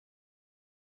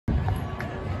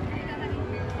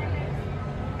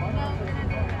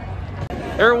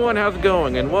Everyone, how's it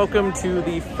going? And welcome to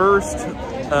the first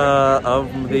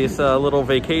of this little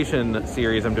vacation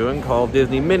series I'm doing called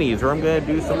Disney Minis, where I'm going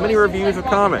to do some mini reviews of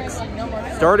comics,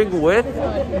 starting with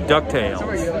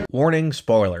Ducktales. Warning,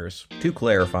 spoilers. To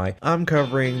clarify, I'm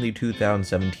covering the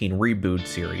 2017 reboot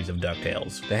series of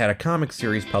Ducktales. They had a comic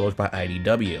series published by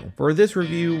IDW. For this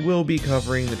review, we'll be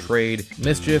covering the trade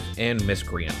Mischief and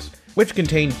Miscreants, which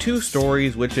contain two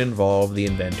stories which involve the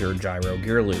inventor Gyro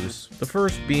Gearloose. The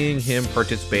first being him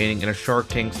participating in a Shark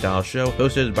Tank style show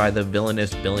hosted by the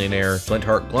villainous billionaire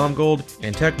Flintheart Glomgold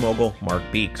and tech mogul Mark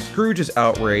Beeks. Scrooge is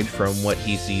outraged from what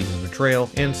he sees as betrayal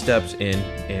and steps in,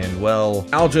 and well,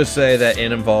 I'll just say that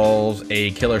it involves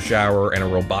a killer shower and a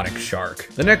robotic shark.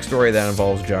 The next story that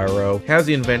involves Gyro has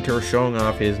the inventor showing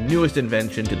off his newest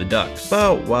invention to the ducks,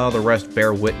 but while the rest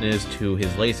bear witness to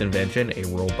his latest invention, a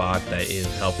robot that is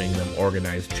helping them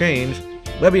organize change,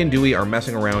 Webby and Dewey are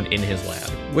messing around in his lab,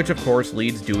 which of course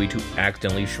leads Dewey to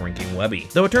accidentally shrinking Webby.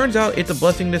 Though it turns out it's a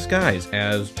blessing in disguise,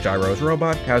 as Gyro's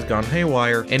robot has gone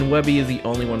haywire and Webby is the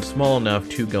only one small enough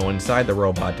to go inside the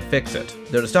robot to fix it.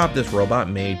 Though to stop this robot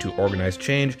made to organize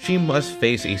change, she must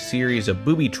face a series of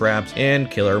booby traps and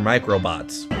killer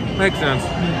microbots. Makes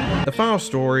sense. The final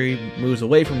story moves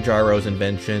away from Gyro's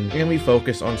invention, and we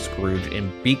focus on Scrooge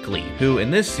and Beakley, who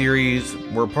in this series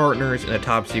were partners in a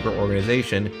top secret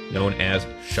organization known as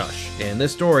Shush. In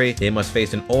this story, they must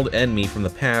face an old enemy from the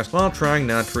past while trying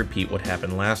not to repeat what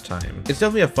happened last time. It's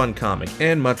definitely a fun comic,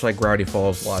 and much like Gravity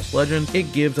Falls Lost Legends,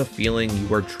 it gives a feeling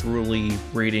you are truly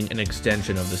reading an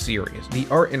extension of the series. The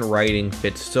art and writing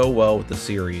fits so well with the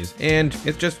series, and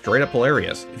it's just straight up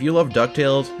hilarious. If you love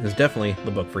DuckTales, it's definitely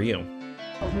the book for you.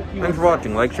 Thanks for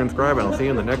watching. Like, share, and subscribe, and I'll see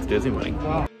you in the next Disney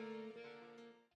Mini.